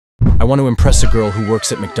I want to impress a girl who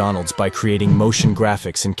works at McDonald's by creating motion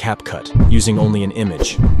graphics in CapCut, using only an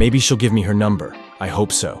image. Maybe she'll give me her number. I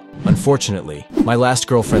hope so. Unfortunately, my last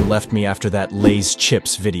girlfriend left me after that Lay's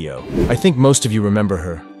Chips video. I think most of you remember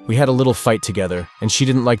her. We had a little fight together, and she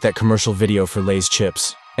didn't like that commercial video for Lay's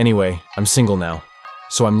Chips. Anyway, I'm single now,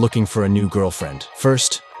 so I'm looking for a new girlfriend.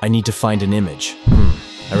 First, I need to find an image.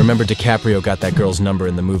 I remember DiCaprio got that girl's number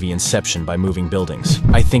in the movie Inception by moving buildings.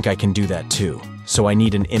 I think I can do that too. So I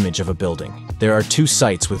need an image of a building. There are 2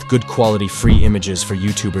 sites with good quality free images for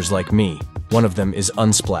YouTubers like me. One of them is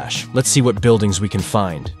Unsplash. Let's see what buildings we can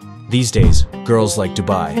find. These days, girls like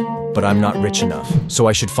Dubai, but I'm not rich enough, so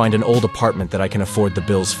I should find an old apartment that I can afford the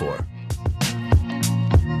bills for.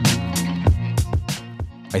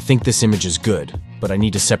 I think this image is good, but I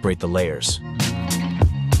need to separate the layers.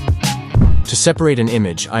 To separate an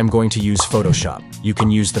image, I'm going to use Photoshop. You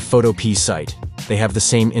can use the Photopea site. They have the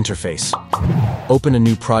same interface. Open a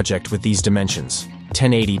new project with these dimensions,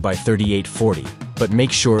 1080 by 3840, but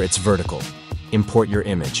make sure it's vertical. Import your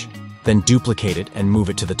image, then duplicate it and move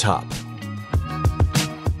it to the top.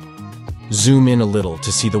 Zoom in a little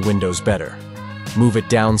to see the windows better. Move it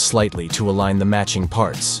down slightly to align the matching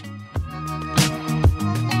parts.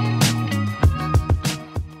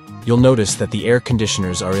 You'll notice that the air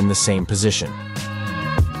conditioners are in the same position.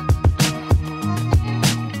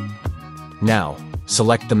 Now,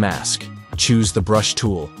 select the mask, choose the brush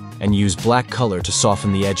tool, and use black color to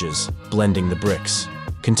soften the edges, blending the bricks.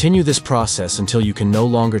 Continue this process until you can no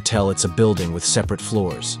longer tell it's a building with separate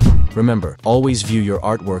floors. Remember, always view your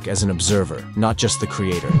artwork as an observer, not just the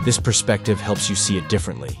creator. This perspective helps you see it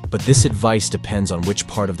differently, but this advice depends on which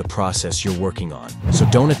part of the process you're working on. So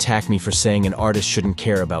don't attack me for saying an artist shouldn't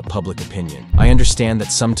care about public opinion. I understand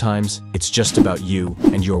that sometimes it's just about you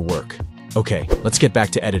and your work. Okay, let's get back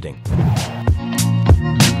to editing.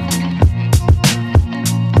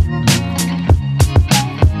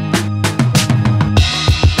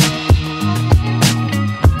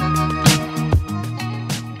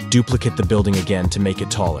 Duplicate the building again to make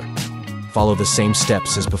it taller. Follow the same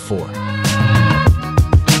steps as before.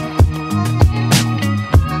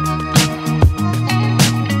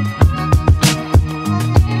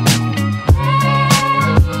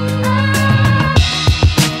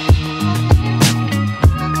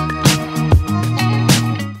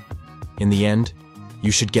 In the end,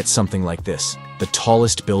 you should get something like this. The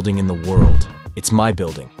tallest building in the world. It's my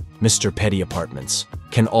building, Mr. Petty Apartments.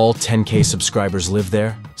 Can all 10K subscribers live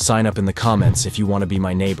there? Sign up in the comments if you want to be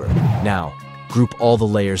my neighbor. Now, group all the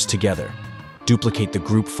layers together. Duplicate the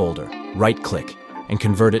group folder, right-click, and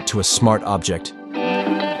convert it to a smart object.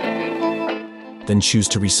 Then choose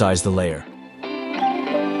to resize the layer.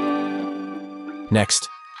 Next,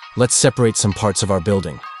 let's separate some parts of our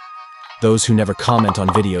building. Those who never comment on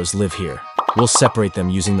videos live here. We'll separate them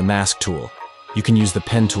using the mask tool. You can use the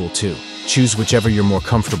pen tool too. Choose whichever you're more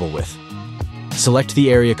comfortable with. Select the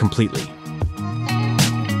area completely.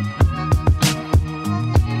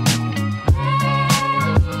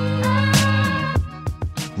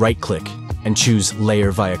 Right-click and choose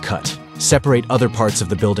Layer via Cut. Separate other parts of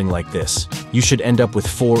the building like this. You should end up with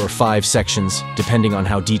 4 or 5 sections, depending on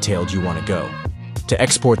how detailed you want to go. To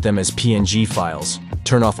export them as PNG files,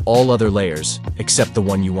 turn off all other layers except the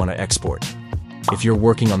one you want to export. If you're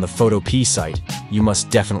working on the Photopea site, you must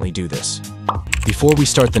definitely do this. Before we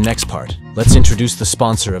start the next part, let's introduce the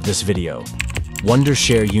sponsor of this video,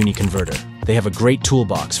 Wondershare UniConverter. They have a great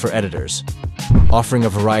toolbox for editors, offering a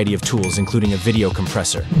variety of tools including a video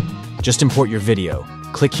compressor. Just import your video,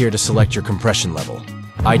 click here to select your compression level.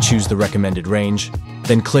 I choose the recommended range,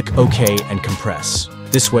 then click OK and compress.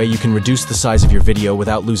 This way you can reduce the size of your video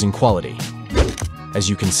without losing quality, as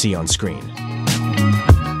you can see on screen.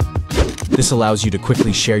 This allows you to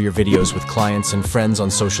quickly share your videos with clients and friends on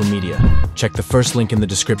social media. Check the first link in the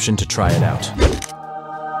description to try it out.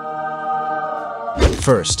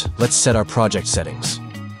 First, let's set our project settings.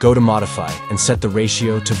 Go to Modify and set the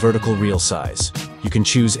ratio to vertical reel size. You can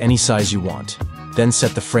choose any size you want. Then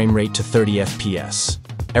set the frame rate to 30 FPS.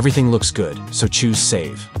 Everything looks good, so choose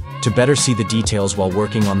Save. To better see the details while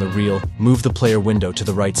working on the reel, move the player window to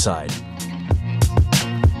the right side.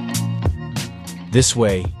 This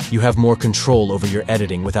way, you have more control over your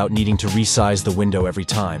editing without needing to resize the window every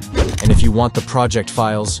time. And if you want the project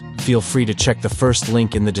files, feel free to check the first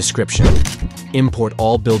link in the description. Import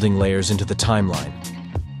all building layers into the timeline.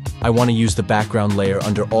 I want to use the background layer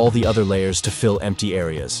under all the other layers to fill empty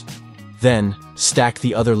areas. Then, stack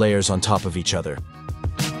the other layers on top of each other.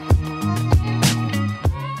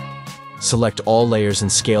 Select all layers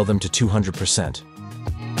and scale them to 200%.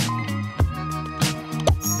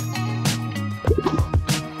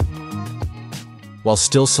 While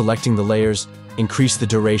still selecting the layers, increase the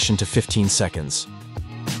duration to 15 seconds.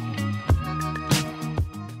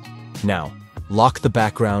 Now, lock the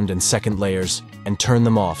background and second layers and turn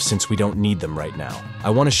them off since we don't need them right now. I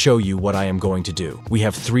want to show you what I am going to do. We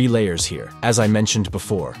have 3 layers here. As I mentioned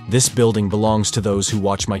before, this building belongs to those who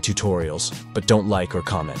watch my tutorials, but don't like or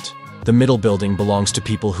comment. The middle building belongs to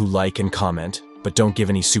people who like and comment, but don't give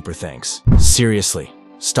any super thanks. Seriously,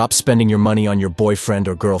 stop spending your money on your boyfriend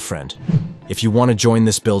or girlfriend. If you want to join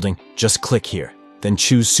this building, just click here, then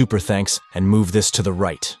choose super thanks and move this to the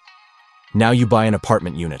right. Now you buy an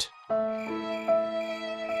apartment unit.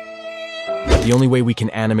 The only way we can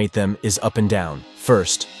animate them is up and down.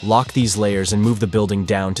 First, lock these layers and move the building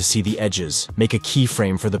down to see the edges. Make a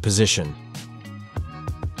keyframe for the position.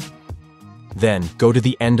 Then, go to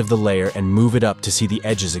the end of the layer and move it up to see the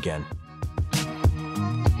edges again.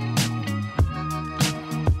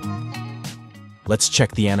 Let's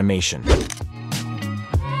check the animation.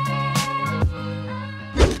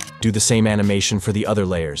 Do the same animation for the other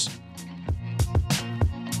layers.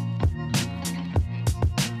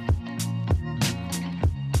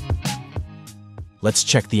 Let's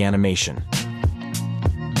check the animation.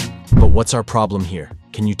 But what's our problem here?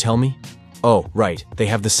 Can you tell me? Oh, right, they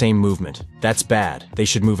have the same movement. That's bad. They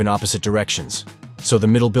should move in opposite directions. So the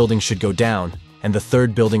middle building should go down, and the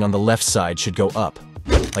third building on the left side should go up.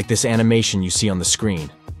 Like this animation you see on the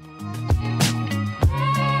screen.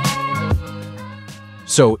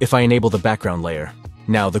 So, if I enable the background layer,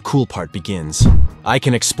 now the cool part begins. I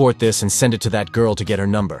can export this and send it to that girl to get her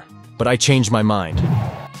number. But I changed my mind.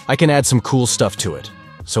 I can add some cool stuff to it.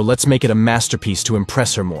 So let's make it a masterpiece to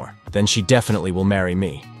impress her more. Then she definitely will marry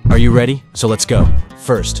me. Are you ready? So let's go.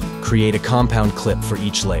 First, create a compound clip for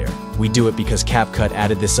each layer. We do it because CapCut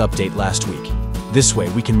added this update last week. This way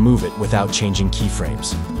we can move it without changing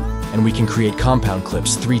keyframes. And we can create compound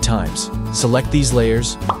clips 3 times. Select these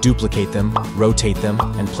layers, duplicate them, rotate them,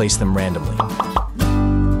 and place them randomly.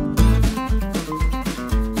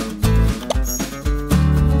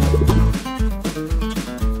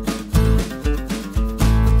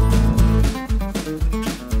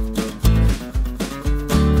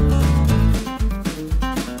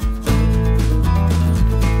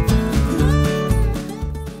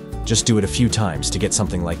 Just do it a few times to get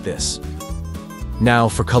something like this. Now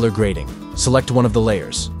for color grading. Select one of the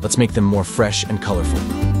layers. Let's make them more fresh and colorful.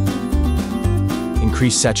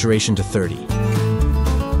 Increase saturation to 30.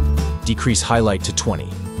 Decrease highlight to 20.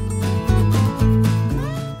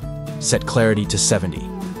 Set clarity to 70.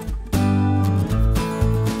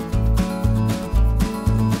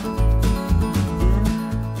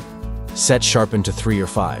 Set sharpen to 3 or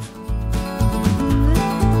 5.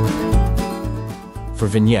 For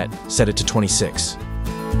vignette, set it to 26.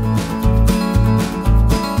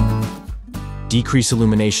 Decrease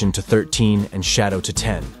illumination to 13 and shadow to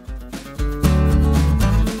 10.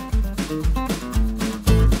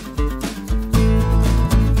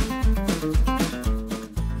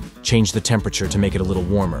 Change the temperature to make it a little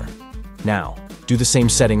warmer. Now, do the same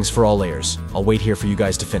settings for all layers. I'll wait here for you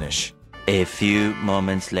guys to finish. A few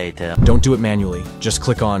moments later. Don't do it manually, just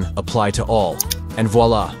click on Apply to All. And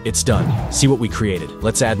voila, it's done. See what we created.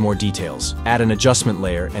 Let's add more details. Add an adjustment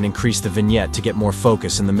layer and increase the vignette to get more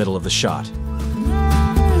focus in the middle of the shot.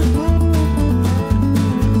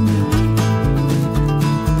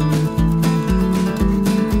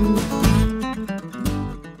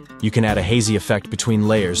 You can add a hazy effect between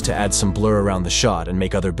layers to add some blur around the shot and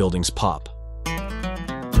make other buildings pop.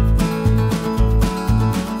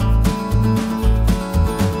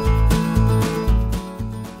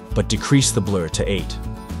 But decrease the blur to 8.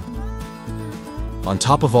 On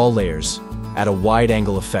top of all layers, add a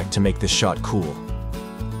wide-angle effect to make this shot cool.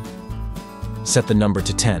 Set the number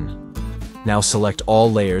to 10. Now select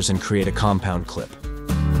all layers and create a compound clip.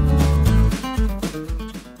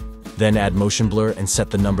 Then add motion blur and set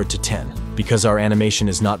the number to 10. Because our animation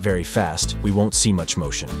is not very fast, we won't see much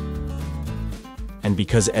motion. And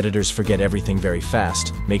because editors forget everything very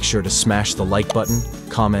fast, make sure to smash the like button,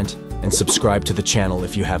 comment, and subscribe to the channel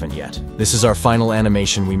if you haven't yet. This is our final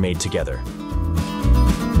animation we made together.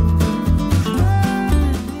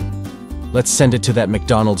 Let's send it to that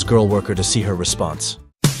McDonald's girl worker to see her response.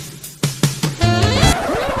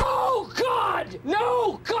 No, God!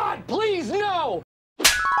 No, God, please, no!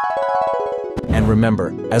 And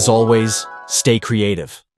remember, as always, stay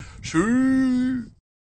creative. See?